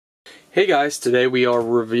Hey guys, today we are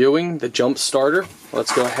reviewing the jump starter.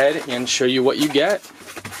 Let's go ahead and show you what you get.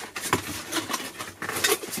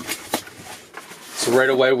 So right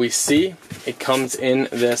away we see it comes in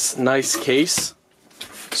this nice case.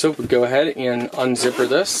 So we go ahead and unzipper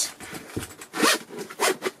this.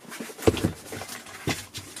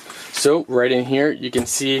 So right in here you can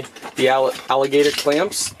see the alligator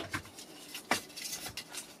clamps.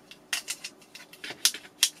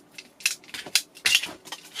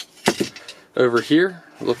 Over here,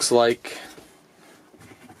 looks like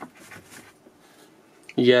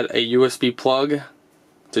you get a USB plug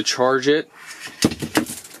to charge it.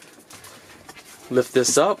 Lift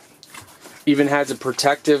this up. Even has a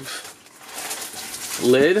protective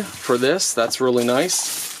lid for this. That's really nice.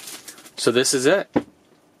 So this is it.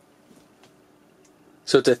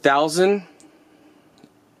 So it's 1,000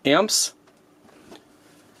 amps.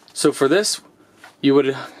 So for this, you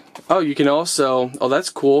would, you can also,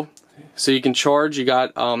 that's cool. So you can charge, you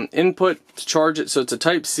got input to charge it, so it's a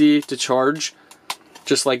type C to charge,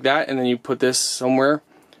 just like that, and then you put this somewhere,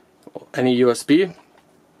 any USB.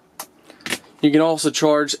 You can also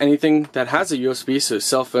charge anything that has a USB, so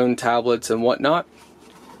cell phone, tablets, and whatnot.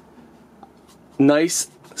 Nice,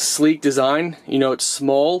 sleek design. You know, it's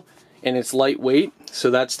small and it's lightweight,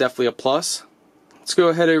 so that's definitely a plus. Let's go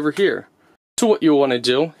ahead over here. So what you'll want to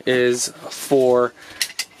do is for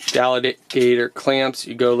the alligator clamps,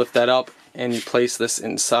 you go lift that up and you place this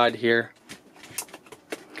inside here.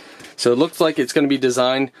 So it looks like it's going to be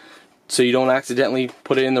designed so you don't accidentally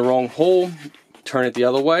put it in the wrong hole. Turn it the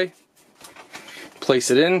other way,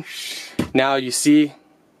 place it in. Now you see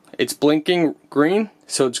it's blinking green,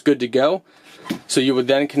 so it's good to go. So you would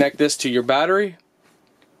then connect this to your battery.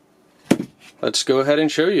 Let's go ahead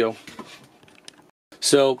and show you.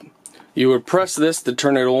 So you would press this to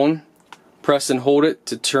turn it on. Press and hold it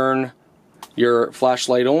to turn your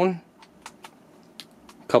flashlight on.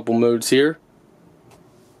 Couple modes here.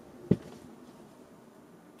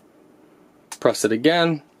 Press it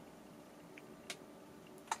again.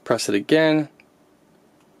 Press it again.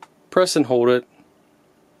 Press and hold it.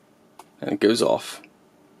 And it goes off.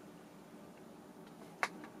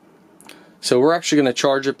 So we're actually going to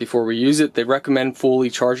charge it before we use it. They recommend fully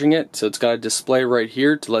charging it, so it's got a display right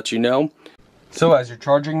here to let you know. So as you're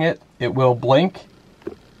charging it, it will blink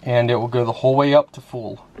and it will go the whole way up to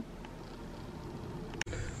full.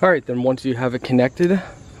 Alright, then once you have it connected,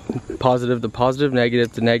 positive to positive,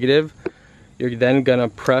 negative to negative, you're then going to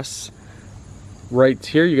press right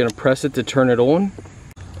here, you're going to press it to turn it on.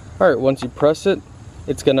 Alright, once you press it,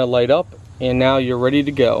 it's going to light up and now you're ready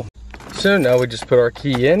to go. So now we just put our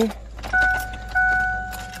key in.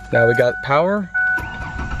 Now we got power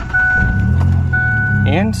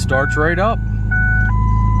and starts right up.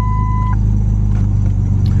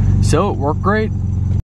 So it worked great.